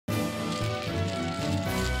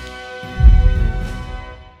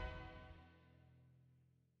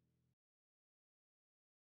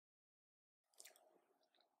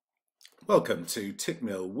Welcome to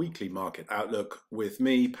Tickmill Weekly Market Outlook with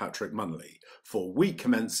me, Patrick Munnelly, for week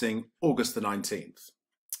commencing August the 19th.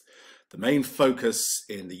 The main focus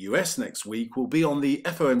in the US next week will be on the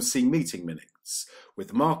FOMC meeting minutes,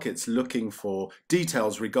 with markets looking for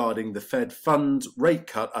details regarding the Fed fund rate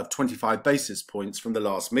cut of 25 basis points from the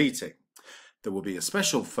last meeting. There will be a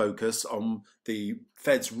special focus on the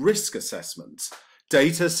Fed's risk assessment.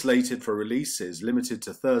 Data slated for release is limited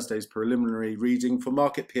to Thursday's preliminary reading for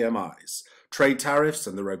market PMIs. Trade tariffs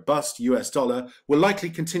and the robust US dollar will likely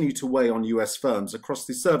continue to weigh on US firms across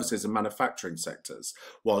the services and manufacturing sectors,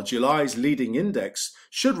 while July's leading index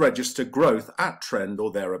should register growth at trend or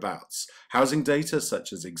thereabouts. Housing data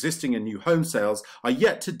such as existing and new home sales are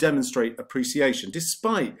yet to demonstrate appreciation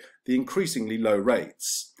despite the increasingly low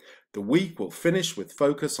rates. The week will finish with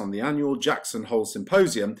focus on the annual Jackson Hole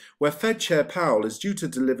Symposium, where Fed Chair Powell is due to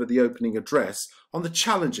deliver the opening address on the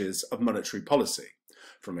challenges of monetary policy.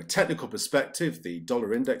 From a technical perspective, the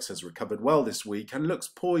dollar index has recovered well this week and looks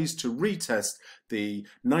poised to retest the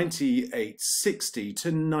 98.60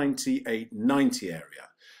 to 98.90 area.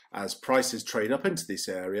 As prices trade up into this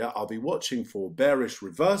area, I'll be watching for bearish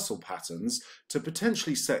reversal patterns to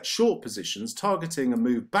potentially set short positions, targeting a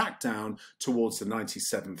move back down towards the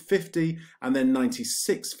 97.50 and then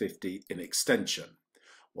 96.50 in extension.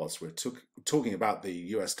 Whilst we're talking about the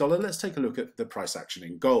US dollar, let's take a look at the price action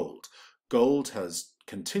in gold. Gold has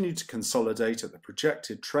continued to consolidate at the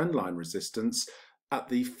projected trendline resistance at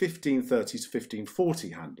the 1530 to 1540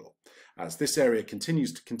 handle. As this area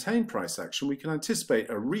continues to contain price action, we can anticipate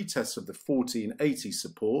a retest of the 1480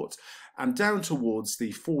 support and down towards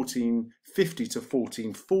the 1450 to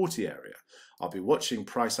 1440 area. I'll be watching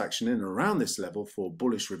price action in and around this level for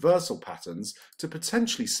bullish reversal patterns to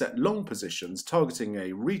potentially set long positions, targeting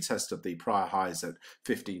a retest of the prior highs at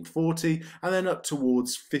 1540 and then up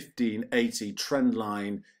towards 1580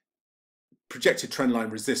 projected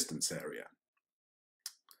trendline resistance area.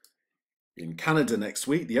 In Canada next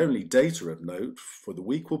week, the only data of note for the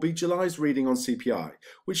week will be July's reading on CPI,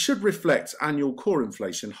 which should reflect annual core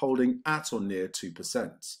inflation holding at or near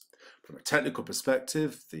 2%. From a technical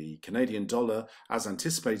perspective, the Canadian dollar, as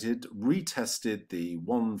anticipated, retested the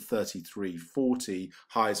 133.40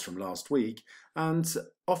 highs from last week, and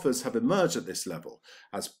offers have emerged at this level.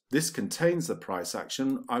 As this contains the price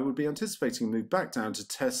action, I would be anticipating a move back down to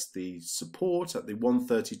test the support at the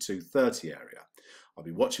 132.30 area. I'll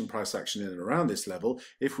be watching price action in and around this level.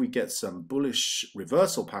 If we get some bullish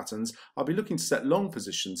reversal patterns, I'll be looking to set long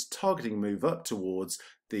positions, targeting a move up towards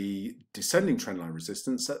the descending trendline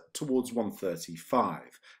resistance towards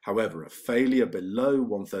 135. However, a failure below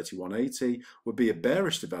 131.80 would be a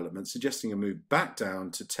bearish development, suggesting a move back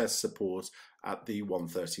down to test support at the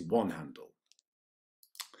 131 handle.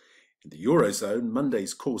 In the Eurozone,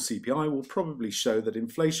 Monday's core CPI will probably show that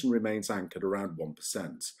inflation remains anchored around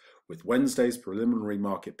 1%, with Wednesday's preliminary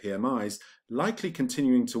market PMIs likely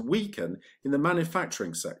continuing to weaken in the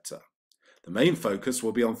manufacturing sector. The main focus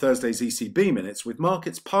will be on Thursday's ECB minutes, with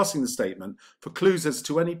markets passing the statement for clues as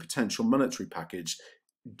to any potential monetary package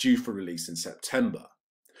due for release in September.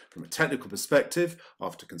 From a technical perspective,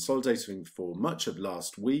 after consolidating for much of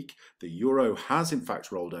last week, the euro has in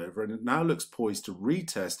fact rolled over and it now looks poised to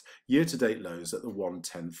retest year-to-date lows at the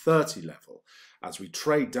 110.30 level. As we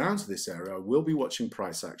trade down to this area, we'll be watching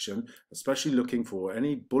price action, especially looking for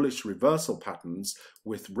any bullish reversal patterns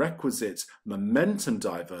with requisite momentum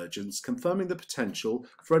divergence, confirming the potential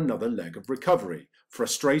for another leg of recovery,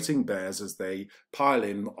 frustrating bears as they pile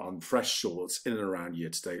in on fresh shorts in and around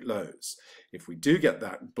year-to-date lows. If we do get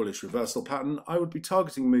that bullish reversal pattern, I would be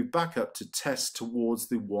targeting a move back up to test towards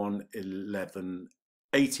the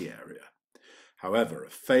 111.80 area. However, a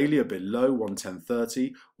failure below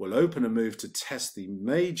 110.30 will open a move to test the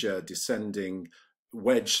major descending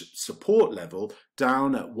wedge support level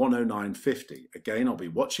down at 109.50. Again, I'll be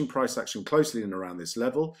watching price action closely in and around this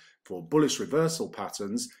level for bullish reversal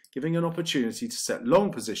patterns, giving an opportunity to set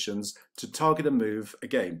long positions to target a move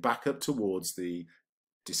again back up towards the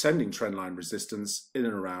descending trendline resistance in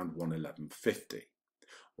and around 111.50.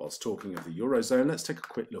 Whilst talking of the Eurozone, let's take a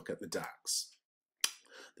quick look at the DAX.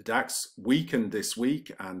 The DAX weakened this week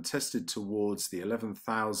and tested towards the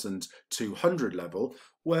 11,200 level,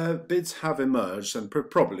 where bids have emerged and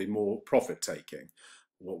probably more profit taking.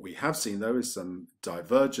 What we have seen though is some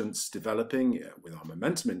divergence developing with our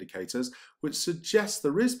momentum indicators, which suggests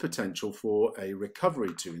there is potential for a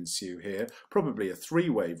recovery to ensue here, probably a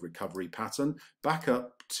three-wave recovery pattern, back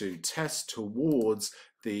up to test towards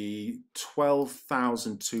the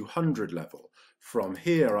 12,200 level. From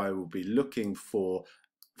here, I will be looking for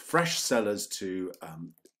fresh sellers to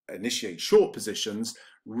initiate short positions,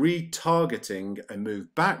 retargeting a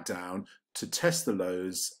move back down to test the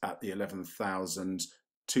lows at the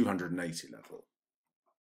 11,280 level.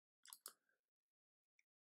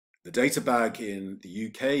 The data bag in the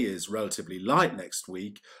UK is relatively light next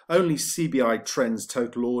week. Only CBI Trends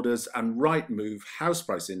total orders and Rightmove house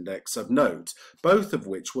price index of note, both of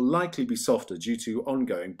which will likely be softer due to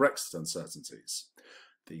ongoing Brexit uncertainties.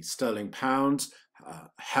 The sterling pound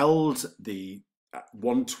held the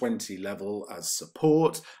 120 level as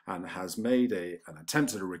support and has made an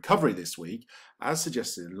attempt at a recovery this week. As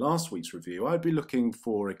suggested in last week's review, I'd be looking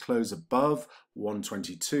for a close above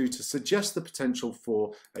 122 to suggest the potential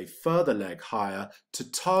for a further leg higher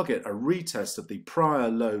to target a retest of the prior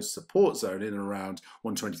low support zone in and around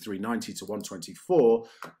 123.90 to 124,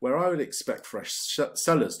 where I would expect fresh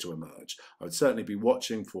sellers to emerge. I would certainly be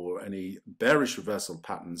watching for any bearish reversal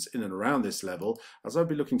patterns in and around this level, as I'd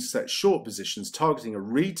be looking to set short positions targeting a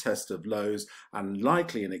retest of lows and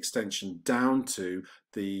likely an extension down to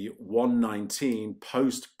the 119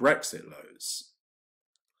 post-Brexit lows.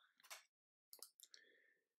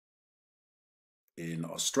 In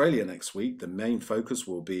Australia next week, the main focus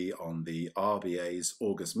will be on the RBA's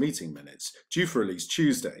August meeting minutes, due for release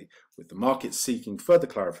Tuesday, with the market seeking further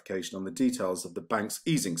clarification on the details of the bank's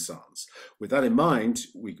easing stance. With that in mind,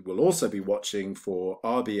 we will also be watching for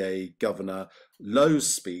RBA Governor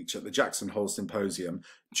Lowe's speech at the Jackson Hole Symposium,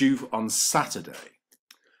 due on Saturday.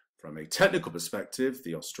 From a technical perspective,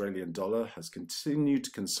 the Australian dollar has continued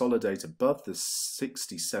to consolidate above the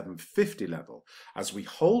 67.50 level. As we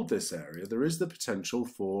hold this area, there is the potential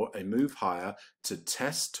for a move higher to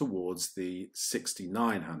test towards the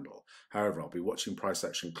 69 handle. However, I'll be watching price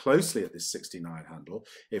action closely at this 69 handle.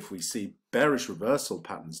 If we see bearish reversal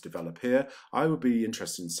patterns develop here, I would be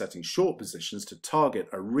interested in setting short positions to target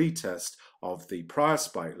a retest of the prior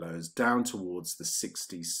spike lows down towards the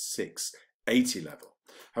 66.80 level.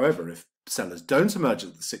 However, if sellers don't emerge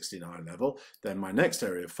at the 69 level, then my next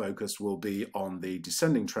area of focus will be on the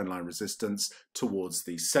descending trendline resistance towards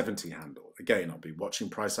the 70 handle. Again, I'll be watching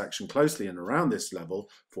price action closely and around this level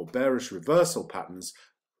for bearish reversal patterns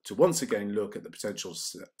to once again look at the potential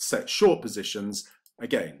set short positions,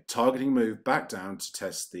 again targeting move back down to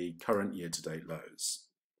test the current year-to-date lows.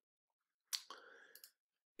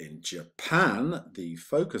 In Japan, the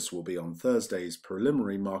focus will be on Thursday's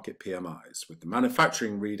preliminary market PMIs. With the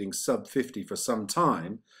manufacturing reading sub 50 for some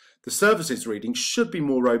time, the services reading should be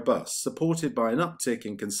more robust, supported by an uptick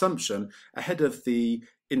in consumption ahead of the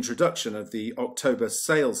introduction of the October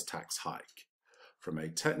sales tax hike. From a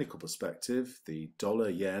technical perspective, the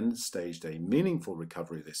dollar-yen staged a meaningful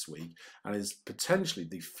recovery this week and is potentially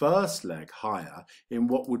the first leg higher in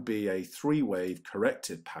what would be a three-wave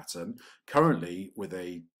corrective pattern, currently with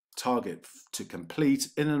a target to complete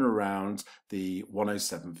in and around the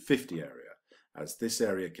 107.50 area. As this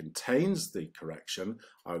area contains the correction,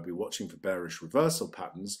 I would be watching for bearish reversal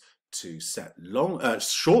patterns to set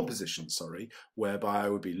short positions, whereby I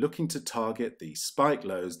would be looking to target the spike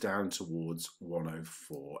lows down towards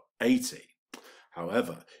 104.80.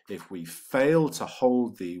 However, if we fail to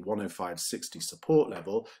hold the 105.60 support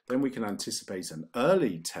level, then we can anticipate an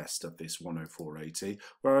early test of this 104.80,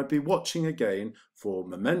 where I'd be watching again for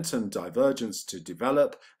momentum divergence to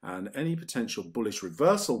develop, and any potential bullish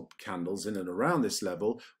reversal candles in and around this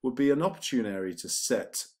level would be an opportune area to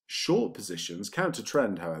set short positions, counter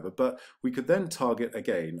trend however, but we could then target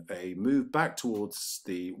again a move back towards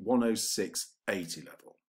the 106.80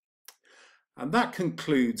 level. And that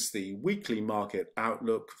concludes the weekly market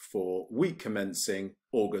outlook for week commencing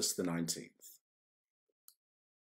August the 19th.